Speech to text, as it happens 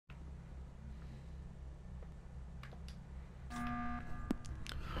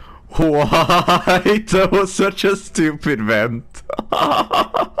Why? That was such a stupid vent.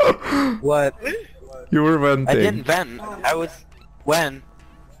 What? You were venting. I didn't vent. I was... When?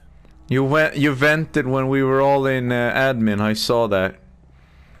 You vented when we were all in admin. I saw that.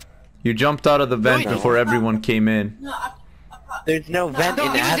 You jumped out of the vent before everyone came in. There's no vent in he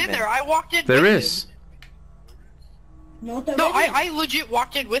was admin. in there. I walked in. There with is. Him. No, I legit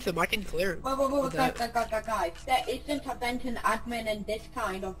walked in with him. I can clear it. Wait, guys. There isn't a vent in admin in this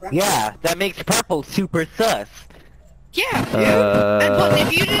kind of record. Yeah, that makes purple super sus. Yeah, and plus,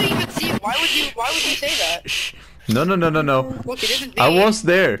 if you didn't even see it, why would you say that? Shh. No. Look, it isn't me. I was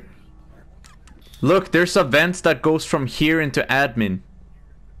there. Look, there's a vent that goes from here into admin.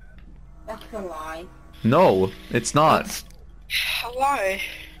 That's a lie. No, it's not. A lie.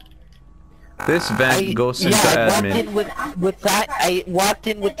 This vent goes into admin. I walked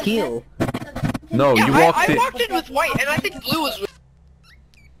in with teal. No, Yeah, you walked I in. walked in with white, and I think blue was with...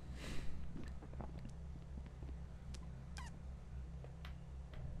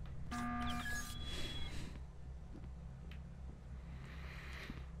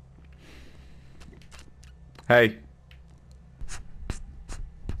 Hey.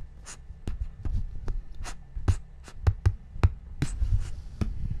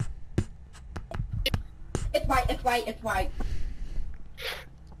 It's white.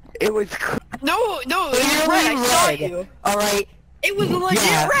 It was No, it was red. I saw you. Alright. It was legit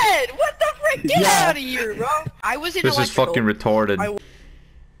red. What the frick? Get out of here, bro. I was in This is electrical. fucking retarded.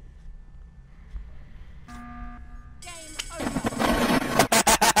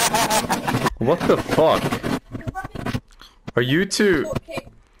 What the fuck? Are you two?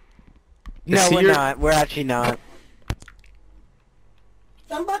 No, we're not. We're actually not.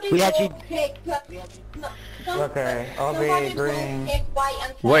 We actually... Okay, I'll be green.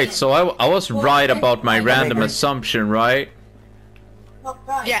 Wait, so I was right about my random assumption, right?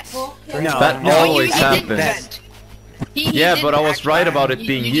 Yes. No, That no, always he didn't happens. vent. He Yeah, didn't but I was act right bad. about it He-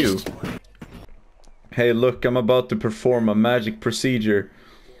 being he you. just- Hey, look, I'm about to perform a magic procedure.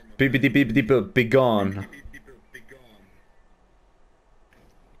 Bibbidi bibbidi boo, be gone.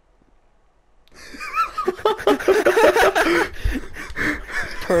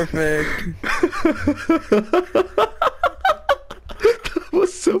 Perfect. That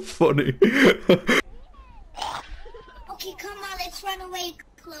was so funny. Okay, come on, let's run away,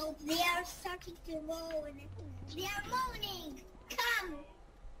 Clove. They are starting to moan. They are moaning. Come.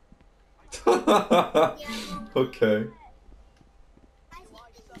 They are moaning. Okay. I think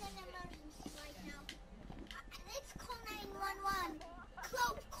this is an emergency right now. Let's call 911.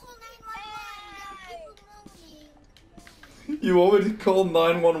 Clove, call 911. There are people moaning. You already called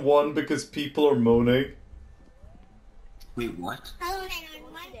 911 because people are moaning? Wait, what? Hello,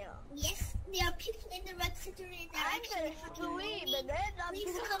 911. Yes, there are people in the red center and they're actually fucking moaning.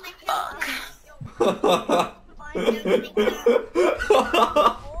 Please come and help us.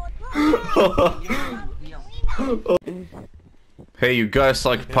 Hey, you guys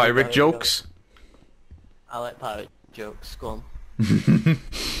like pirate jokes? I like pirate jokes. Go on.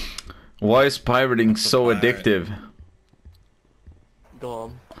 Why is pirating so addictive? Go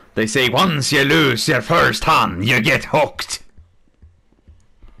on. They say once you lose your first hand, you get hooked.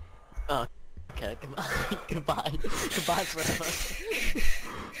 Oh, okay. Goodbye. Goodbye forever.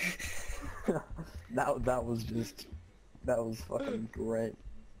 that was fucking great.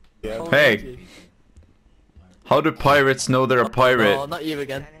 Yeah. Hey. How do pirates know they're a pirate? Oh, not you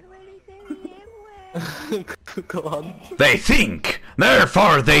again. Go on. They think,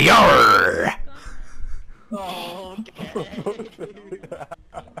 therefore they are. Oh,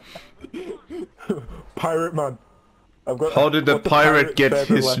 Pirate man. I've got. How did the what's pirate get pirate's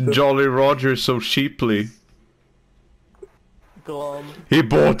his favourite letter? Jolly Roger so cheaply? Go on. He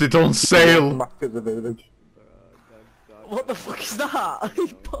bought it on sale. Mac at the village. What the fuck is that?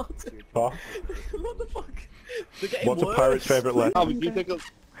 He bought it. Huh? What the fuck? They're getting What's a worse. pirate's favourite letter? Can you take a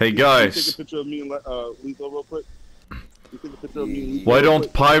Hey take a guys, picture of me and Lethal real quick? You take a picture of me and Lethal why real don't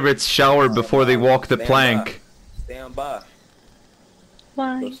quick? pirates shower before they walk the plank? Stand by.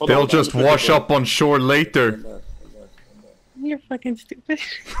 Why? Hold on, They'll hold on, just hold on, wash hold on. up on shore later. You're fucking stupid.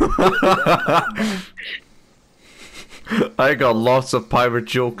 I got lots of pirate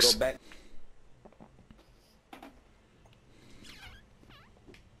Go jokes. back.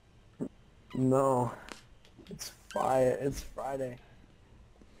 No. It's Friday. It's Friday.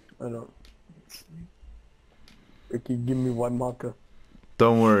 I don't. Ricky, give me one marker.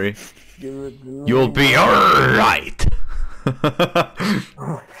 Don't worry, Give it. you'll be alright. Oh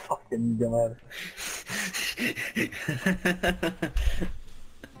my fucking god.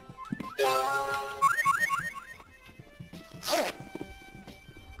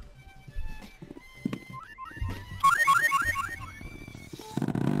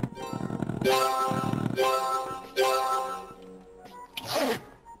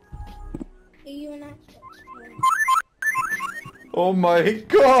 you an actor? Oh my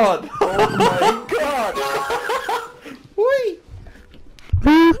god! Oh my god! Wait!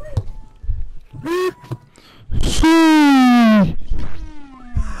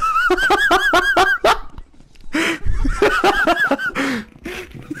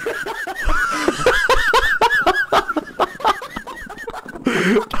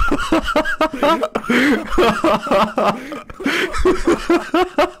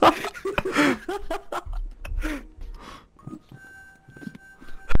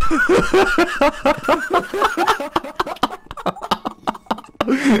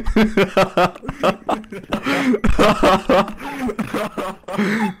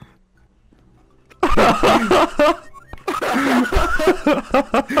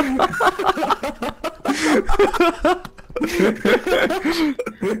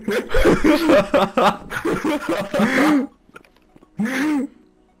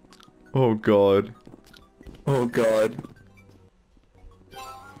 Oh god. Oh god.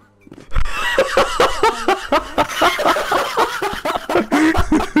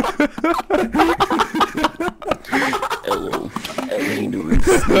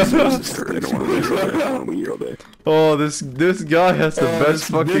 Oh, this guy has the best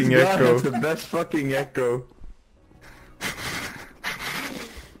fucking echo. Has the best fucking echo.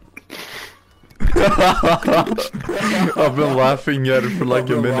 I've been laughing at it for like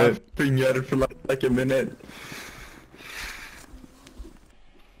a minute.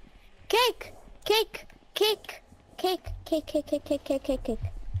 Cake! Cake! Cake! Cake! Cake! Cake! Cake! Cake! Cake! Cake! Cake!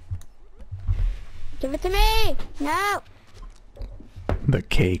 Give it to me! No! The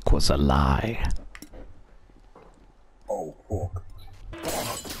cake was a lie. Oh, fuck.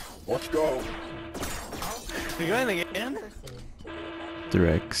 Let's go. You going again?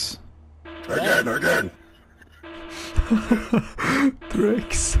 Drex. Again.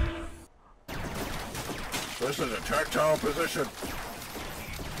 Drex. This is a tactile position.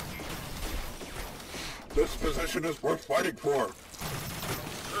 This position is worth fighting for.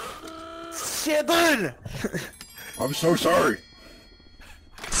 Shit, dude! I'm so sorry.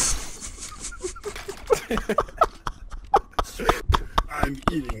 I'm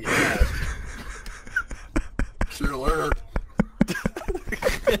eating ass. See you later.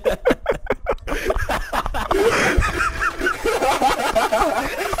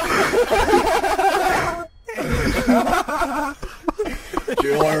 See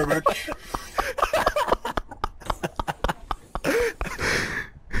you later, bitch.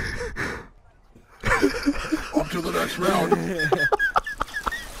 On to the next round.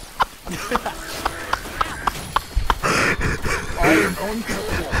 I am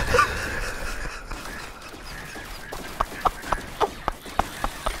uncomfortable.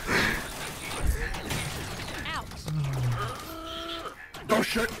 Oh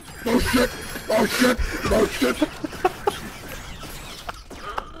shit! Oh shit! Oh shit! Oh shit!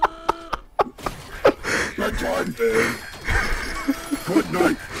 Bedtime. Good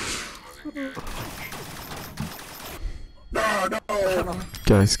night. No.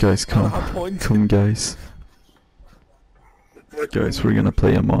 Guys, come. Come, guys. Guys, we're gonna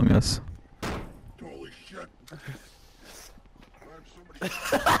play Among Us. Holy shit. I have so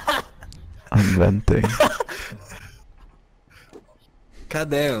many... I'm venting. God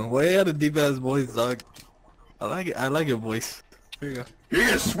damn, why you got a deep ass voice, dog? I like it. I like your voice. Here you go. He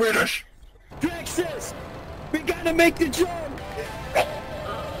is Swedish! Drexus! We gotta make the joke!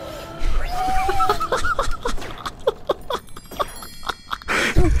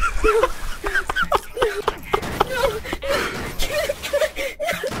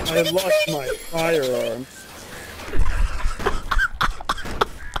 I lost my firearms.